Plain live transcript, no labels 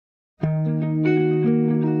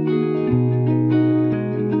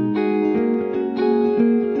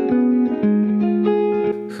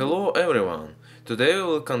Today we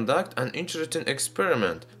will conduct an interesting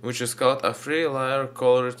experiment, which is called a free-layer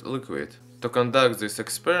colored liquid. To conduct this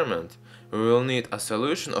experiment, we will need a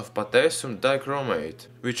solution of potassium dichromate,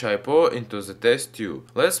 which I pour into the test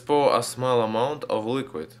tube. Let's pour a small amount of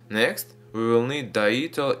liquid. Next, we will need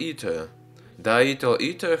diethyl ether. Diethyl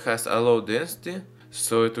ether has a low density,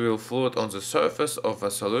 so it will float on the surface of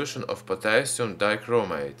a solution of potassium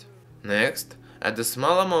dichromate. Next, add a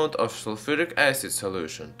small amount of sulfuric acid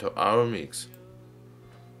solution to our mix.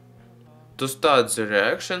 To start the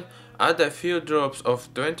reaction, add a few drops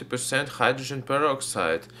of 20% hydrogen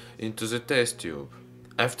peroxide into the test tube.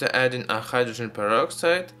 After adding a hydrogen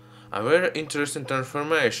peroxide, a very interesting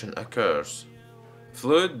transformation occurs.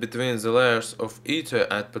 Fluid between the layers of ether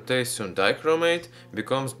and potassium dichromate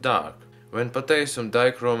becomes dark. When potassium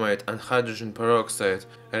dichromate and hydrogen peroxide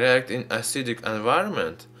react in acidic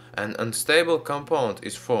environment, an unstable compound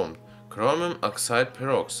is formed, chromium oxide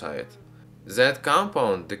peroxide. That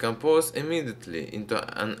compound decomposes immediately into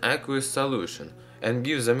an aqueous solution and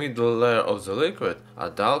gives the middle layer of the liquid a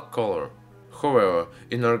dull color. However,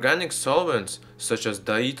 in organic solvents such as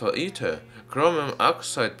diethyl ether, chromium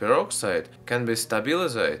oxide peroxide can be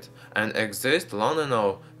stabilized and exist long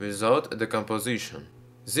enough without decomposition.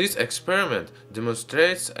 This experiment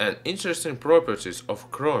demonstrates an interesting properties of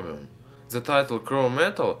chromium. The title chrome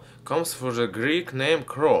metal comes from the Greek name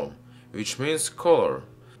chrome, which means color.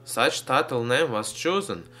 Such title name was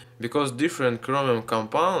chosen because different chromium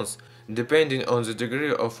compounds, depending on the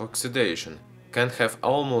degree of oxidation, can have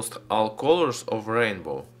almost all colors of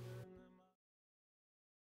rainbow.